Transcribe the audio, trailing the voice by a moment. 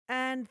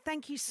And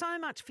thank you so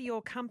much for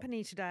your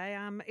company today.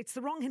 It's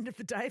the wrong end of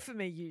the day for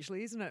me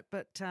usually, isn't it?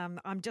 But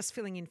I'm just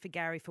filling in for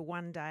Gary for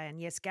one day. And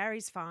yes,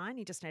 Gary's fine.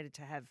 He just needed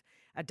to have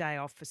a day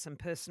off for some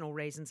personal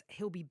reasons.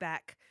 He'll be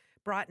back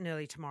bright and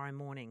early tomorrow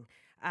morning.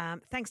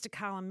 Thanks to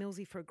Carl and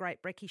Millsy for a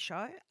great brekkie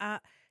show.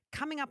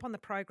 Coming up on the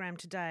program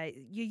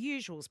today, your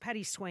usuals.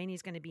 Paddy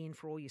Sweeney's going to be in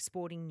for all your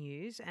sporting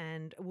news,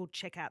 and we'll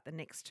check out the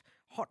next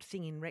hot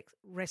thing in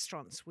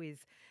restaurants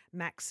with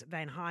Max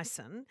Van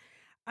Huysen.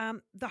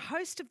 The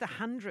host of The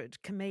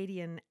 100,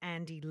 comedian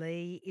Andy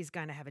Lee, is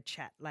going to have a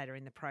chat later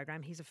in the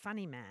program. He's a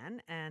funny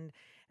man, and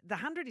The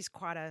 100 is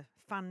quite a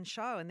fun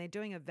show, and they're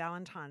doing a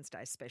Valentine's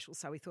Day special,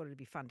 so we thought it'd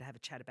be fun to have a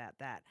chat about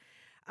that.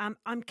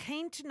 I'm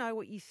keen to know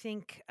what you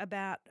think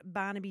about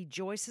Barnaby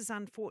Joyce's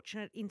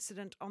unfortunate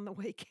incident on the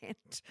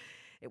weekend.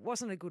 It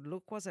wasn't a good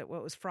look, was it?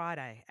 Well, it was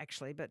Friday,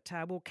 actually, but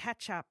we'll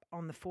catch up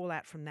on the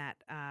fallout from that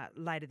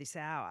later this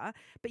hour.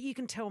 But you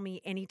can tell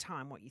me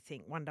anytime what you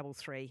think,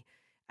 133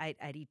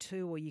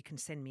 882, or you can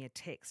send me a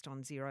text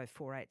on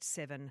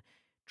 0487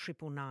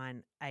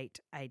 999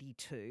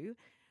 882.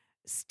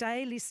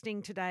 Stay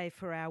listening today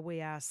for our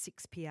We Are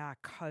 6PR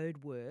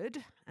code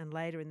word, and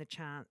later in the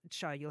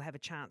show you'll have a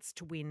chance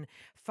to win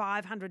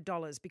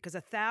 $500 because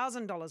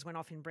 $1,000 went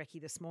off in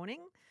brekkie this morning.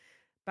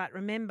 But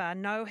remember,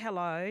 no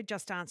hello,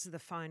 just answer the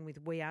phone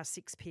with We Are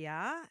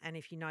 6PR, and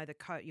if you know the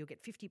code, you'll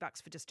get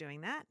 $50 for just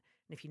doing that.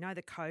 And if you know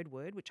the code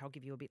word, which I'll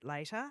give you a bit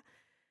later,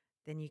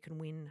 then you can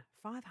win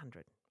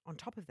 $500 on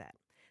top of that.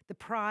 The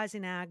prize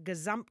in our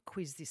Gazump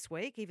quiz this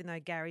week, even though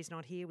Gary's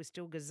not here, we're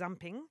still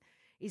gazumping,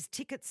 is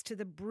tickets to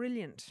the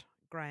brilliant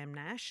Graham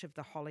Nash of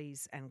the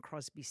Hollies and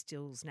Crosby,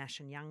 Stills,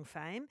 Nash and Young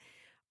fame.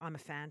 I'm a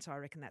fan, so I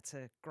reckon that's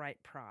a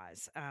great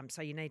prize.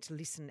 So you need to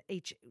listen.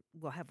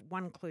 We'll have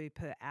one clue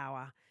per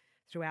hour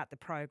throughout the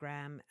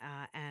program,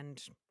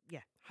 and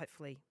yeah,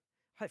 hopefully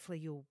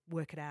you'll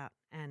work it out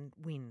and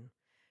win.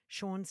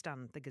 Sean's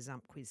done the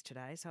Gazump quiz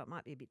today, so it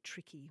might be a bit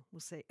tricky.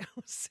 We'll see.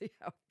 We'll see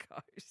how it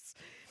goes.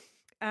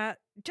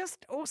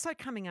 Just also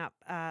coming up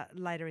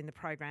later in the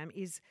program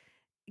is.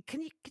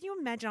 Can you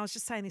imagine, I was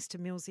just saying this to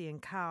Millsy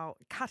and Carl,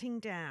 cutting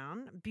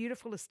down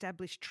beautiful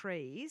established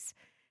trees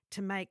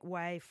to make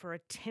way for a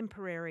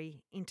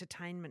temporary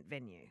entertainment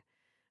venue?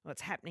 Well,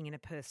 it's happening in a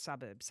Perth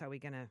suburb, so we're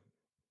going to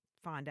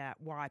find out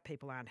why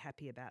people aren't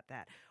happy about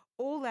that.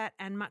 All that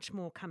and much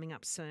more coming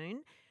up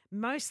soon.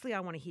 Mostly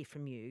I want to hear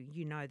from you.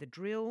 You know the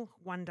drill,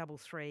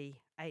 133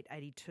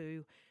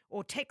 882,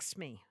 or text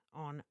me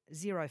on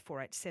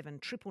 0487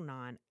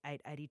 999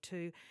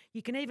 882.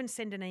 You can even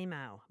send an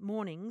email,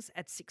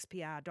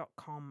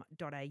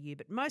 mornings@6pr.com.au.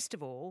 But most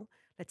of all,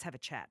 let's have a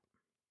chat.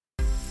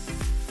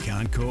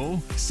 Can't call?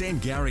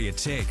 Send Gary a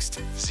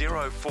text,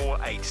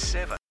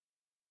 0487.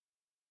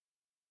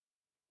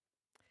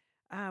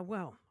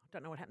 Well, I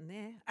don't know what happened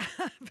there,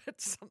 but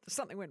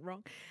something went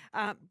wrong.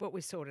 But we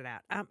sorted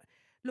out.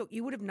 Look,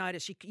 you would have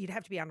noticed you'd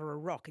have to be under a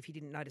rock if you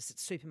didn't notice that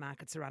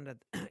supermarkets are under,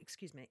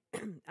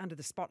 under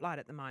the spotlight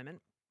at the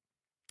moment.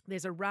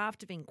 There's a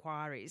raft of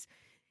inquiries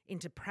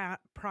into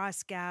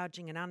price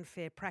gouging and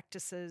unfair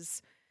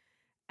practices,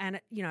 and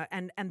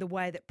the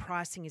way that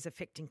pricing is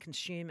affecting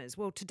consumers.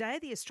 Well, today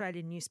the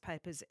Australian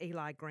newspaper's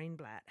Eli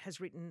Greenblatt has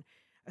written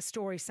a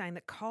story saying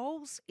that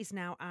Coles is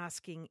now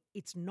asking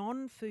its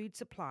non-food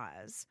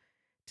suppliers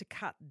to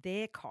cut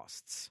their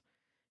costs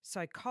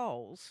so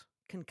Coles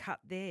can cut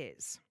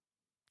theirs.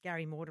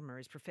 Gary Mortimer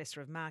is Professor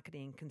of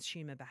Marketing and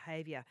Consumer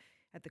Behaviour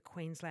at the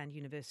Queensland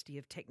University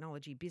of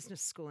Technology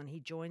Business School, and he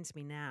joins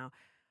me now.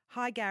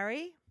 Hi,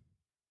 Gary.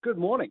 Good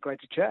morning. Great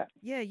to chat.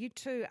 Yeah, you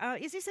too.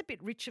 Is this a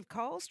bit rich of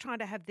Coles, trying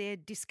to have their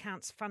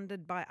discounts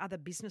funded by other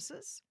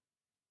businesses?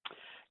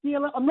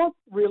 Yeah, I'm not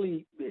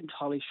really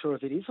entirely sure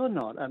if it is or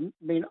not. I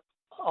mean,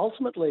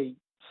 ultimately,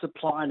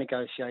 supply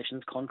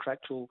negotiations,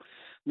 contractual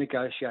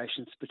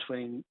negotiations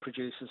between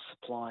producers,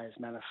 suppliers,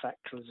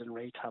 manufacturers and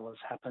retailers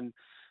happen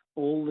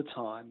all the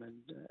time,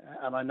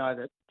 and I know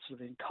that sort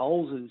of in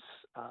Coles'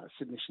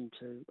 submission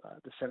to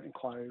the Senate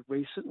inquiry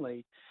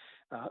recently,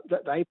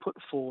 that they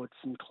put forward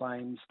some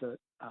claims that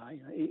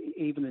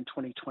even in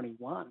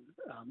 2021,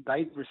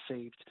 they'd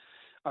received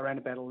around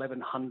about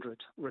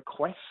 1,100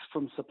 requests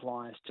from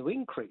suppliers to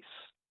increase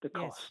the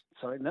cost. Yes.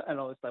 So, and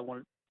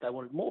they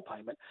wanted more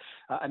payment,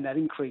 and that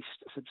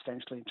increased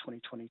substantially in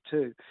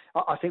 2022.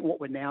 I think what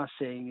we're now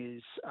seeing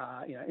is,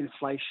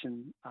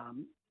 inflation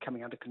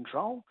coming under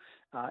control,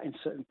 in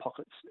certain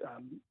pockets,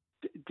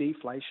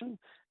 deflation,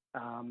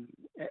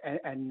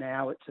 and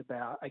now it's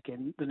about,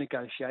 again, the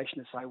negotiation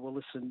to say, well,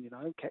 listen,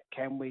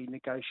 can we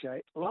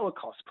negotiate lower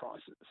cost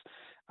prices?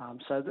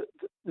 So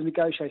the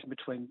negotiation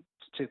between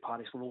two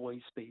parties will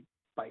always be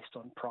based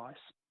on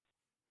price.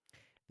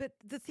 But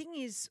the thing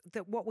is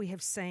that what we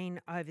have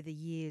seen over the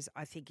years,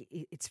 I think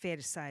it's fair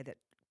to say that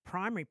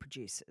primary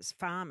producers,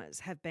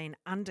 farmers, have been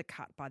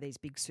undercut by these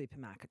big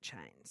supermarket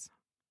chains.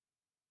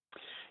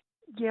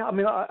 Yeah, I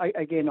mean, I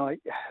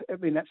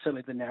mean that's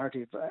certainly the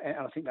narrative, and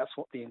I think that's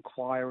what the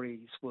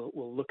inquiries will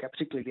look at,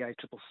 particularly the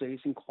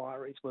ACCC's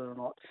inquiries, whether or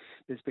not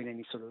there's been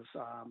any sort of,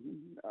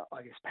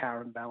 I guess,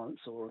 power imbalance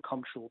or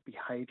unconscionable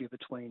behaviour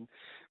between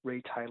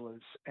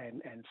retailers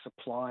and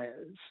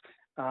suppliers.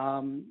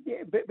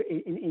 But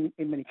in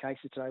many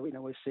cases today,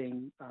 we're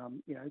seeing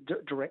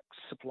direct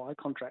supply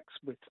contracts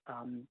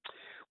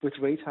with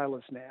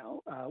retailers now,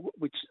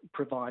 which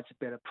provides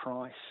a better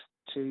price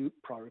to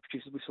primary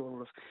producers. We saw a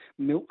lot of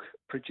milk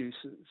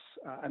producers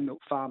and milk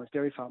farmers,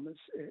 dairy farmers,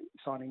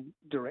 signing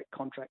direct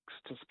contracts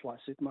to supply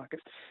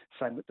supermarkets.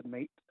 Same with the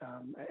meat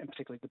and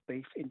particularly the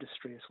beef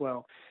industry as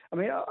well.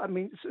 I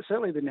mean,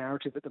 certainly the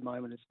narrative at the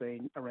moment has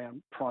been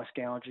around price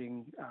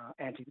gouging,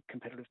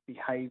 anti-competitive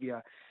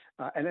behaviour.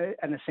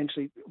 And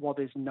essentially, while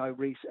there's no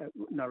research,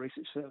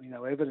 certainly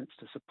no evidence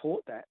to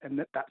support that, and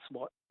that's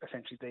what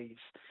essentially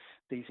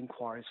these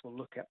inquiries will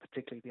look at,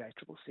 particularly the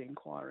ACCC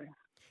inquiry.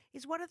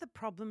 Is one of the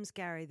problems,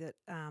 Gary, that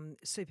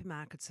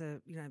supermarkets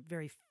are,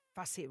 very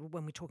fussy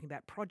when we're talking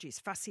about produce,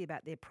 fussy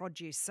about their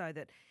produce, so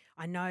that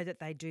I know that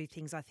they do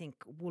things. I think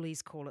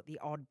Woolies call it the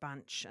odd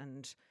bunch,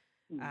 and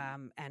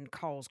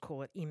Coles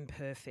call it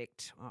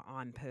imperfect or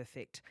I'm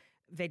perfect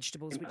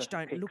vegetables, which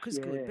don't look as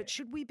good. But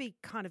should we be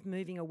kind of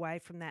moving away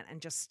from that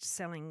and just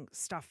selling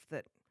stuff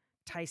that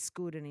tastes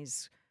good and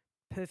is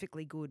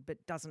perfectly good, but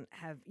doesn't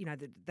have,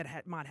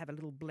 might have a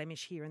little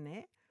blemish here and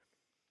there?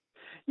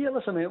 Yeah,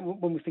 listen, I mean,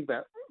 when we think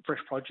about fresh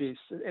produce,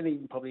 and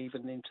even probably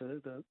even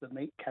into the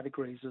meat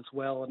categories as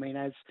well, I mean,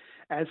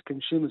 as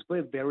consumers,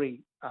 we're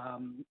very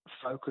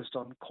focused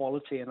on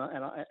quality. And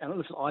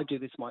listen, I do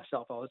this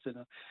myself. I was in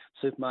a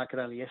supermarket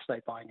only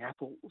yesterday buying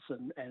apples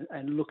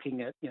and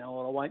looking at,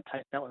 well, I won't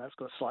take that one. That's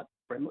got a slight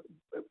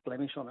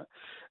blemish on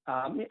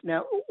it.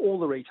 Now, all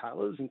the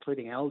retailers,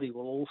 including Aldi,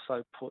 will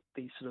also put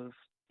these sort of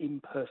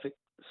imperfect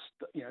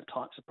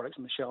types of products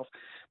on the shelf.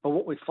 But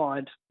what we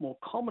find more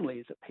commonly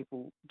is that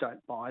people don't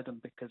buy them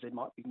because they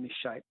might be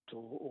misshaped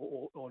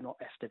or not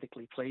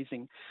aesthetically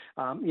pleasing.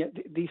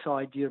 This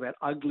idea about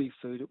ugly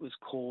food, it was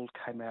called,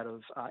 came out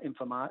of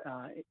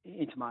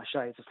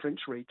Intermarché, as a French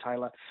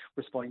retailer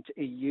responding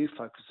to EU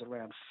focus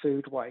around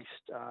food waste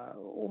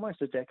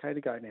almost a decade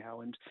ago now.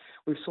 And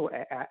we saw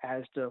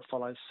Asda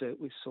follow suit.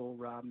 We saw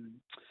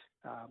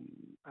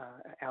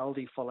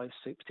Aldi follows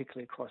suit,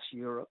 particularly across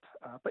Europe.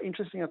 But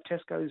interestingly enough,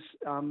 Tesco's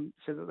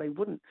said that they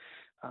wouldn't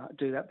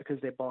do that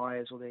because their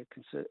buyers or their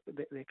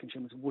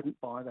consumers wouldn't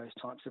buy those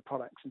types of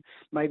products. And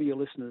maybe your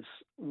listeners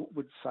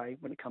would say,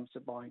 when it comes to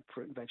buying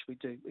fruit and veg, we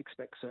do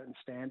expect certain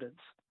standards.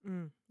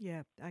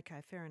 Yeah,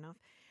 okay, fair enough.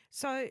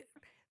 So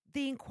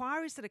the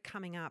inquiries that are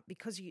coming up,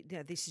 because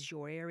this is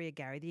your area,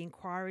 Gary, the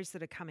inquiries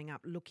that are coming up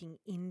looking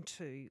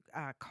into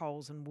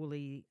Coles and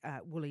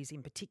Woolies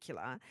in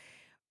particular,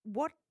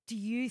 what do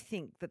you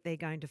think that they're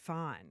going to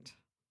find?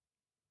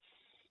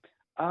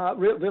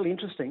 Really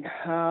interesting.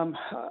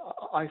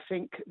 I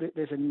think that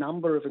there's a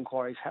number of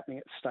inquiries happening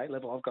at state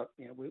level.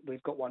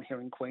 We've got one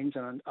here in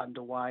Queensland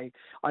underway.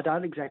 I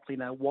don't exactly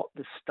know what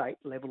the state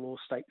level or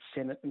state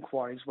Senate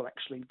inquiries will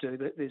actually do.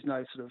 There's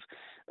no sort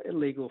of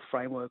legal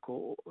framework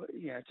or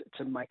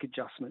to make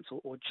adjustments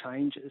or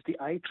changes. The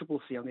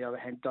ACCC, on the other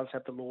hand, does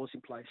have the laws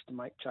in place to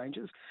make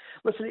changes.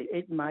 Listen,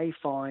 it may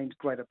find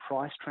greater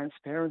price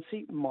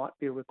transparency might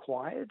be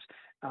required.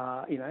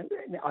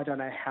 I don't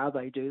know how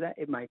they do that.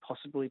 It may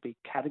possibly be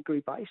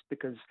category based,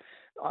 because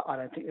I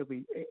don't think there'll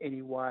be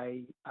any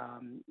way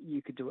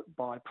you could do it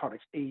by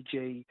products.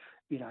 E.g.,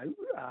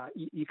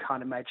 you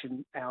can't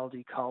imagine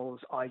Aldi, Coles,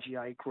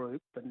 IGA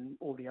Group, and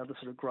all the other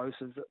sort of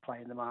grocers that play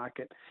in the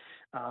market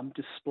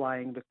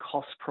displaying the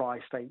cost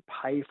price they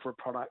pay for a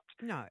product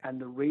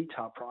and the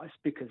retail price,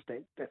 because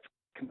that's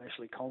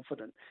commercially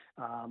confident.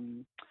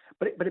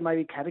 But it may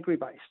be category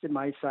based. It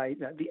may say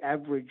the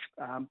average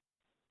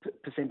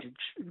percentage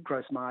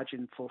gross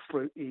margin for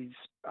fruit is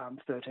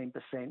 13%.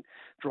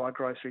 Dry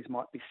groceries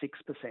might be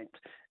 6%.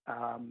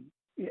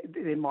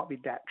 There might be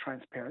that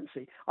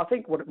transparency. I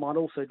think what it might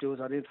also do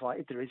is identify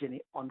if there is any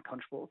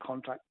unconscionable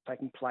contact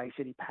taking place,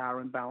 any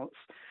power imbalance.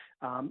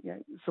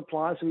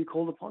 Suppliers who we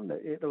called upon,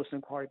 there was an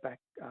inquiry back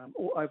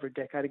over a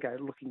decade ago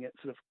looking at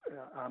sort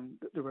of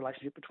the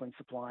relationship between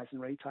suppliers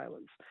and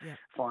retailers,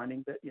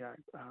 finding that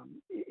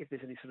if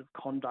there's any sort of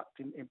conduct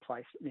in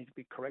place that needs to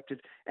be corrected,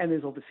 and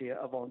there's obviously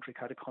a voluntary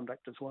code of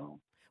conduct as well.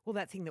 Well,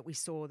 that thing that we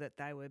saw, that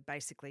they were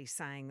basically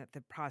saying that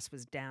the price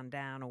was down,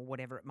 or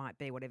whatever it might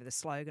be, whatever the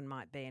slogan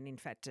might be, and in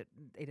fact it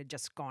had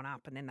just gone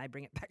up, and then they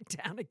bring it back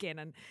down again,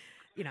 and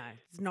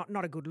it's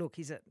not a good look,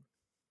 is it?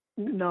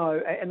 No,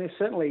 and there's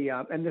certainly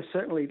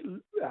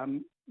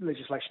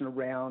legislation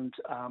around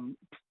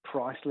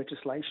price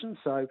legislation.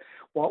 So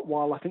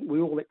while I think we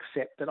all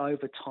accept that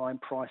over time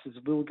prices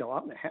will go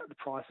up, the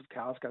price of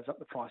cars goes up,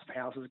 the price of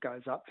houses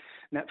goes up,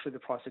 naturally the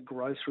price of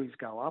groceries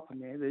go up.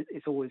 And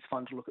it's always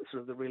fun to look at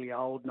sort of the really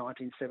old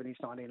 1970s,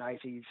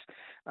 1980s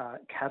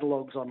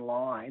catalogues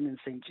online and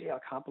think, gee, I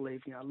can't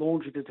believe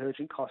laundry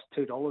detergent cost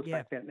 $2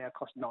 back then, it now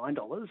costs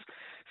 $9.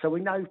 So we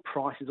know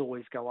prices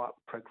always go up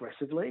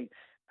progressively.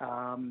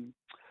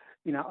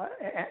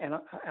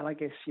 And I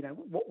guess,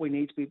 what we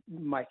need to be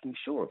making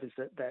sure of is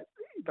that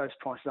those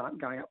prices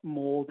aren't going up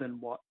more than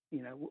what,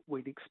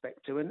 we'd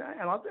expect to. And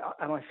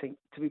I think,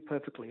 to be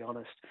perfectly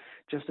honest,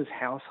 just as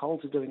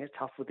households are doing it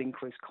tough with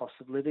increased costs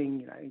of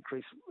living,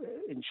 increased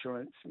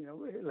insurance,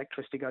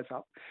 electricity goes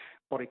up,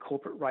 body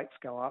corporate rates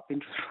go up,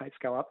 interest rates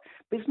go up,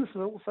 businesses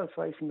are also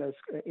facing those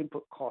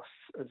input costs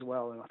as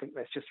well. And I think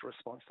that's just a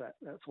response to that.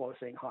 That's why we're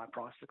seeing higher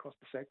prices across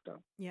the sector.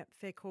 Yep,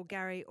 fair call.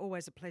 Gary,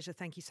 always a pleasure.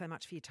 Thank you so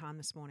much for your time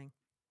this morning.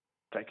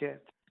 Take care.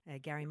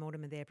 Gary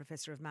Mortimer there,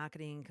 Professor of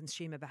Marketing and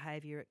Consumer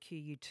Behaviour at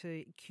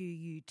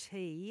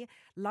QUT.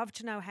 Love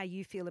to know how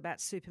you feel about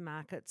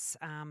supermarkets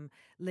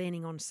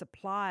leaning on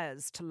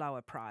suppliers to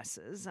lower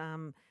prices.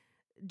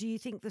 Do you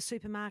think the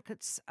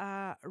supermarkets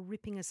are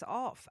ripping us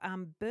off?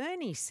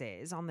 Bernie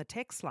says on the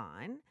text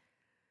line,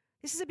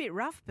 this is a bit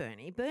rough,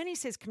 Bernie. Bernie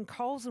says, can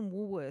Coles and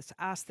Woolworths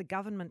ask the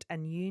government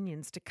and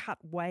unions to cut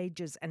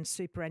wages and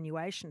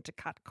superannuation to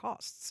cut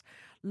costs?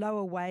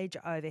 Lower wage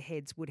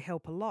overheads would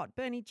help a lot.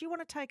 Bernie, do you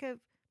want to take a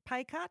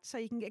pay cut so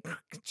you can get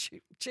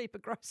cheaper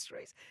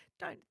groceries?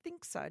 Don't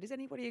think so. Does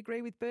anybody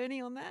agree with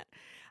Bernie on that?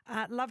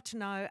 Love to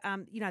know.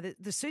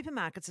 The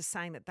supermarkets are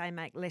saying that they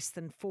make less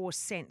than 4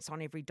 cents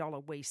on every dollar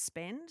we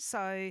spend.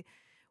 So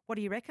what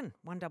do you reckon?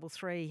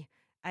 133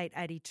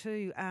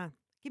 882.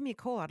 Give me a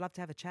call. I'd love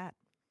to have a chat.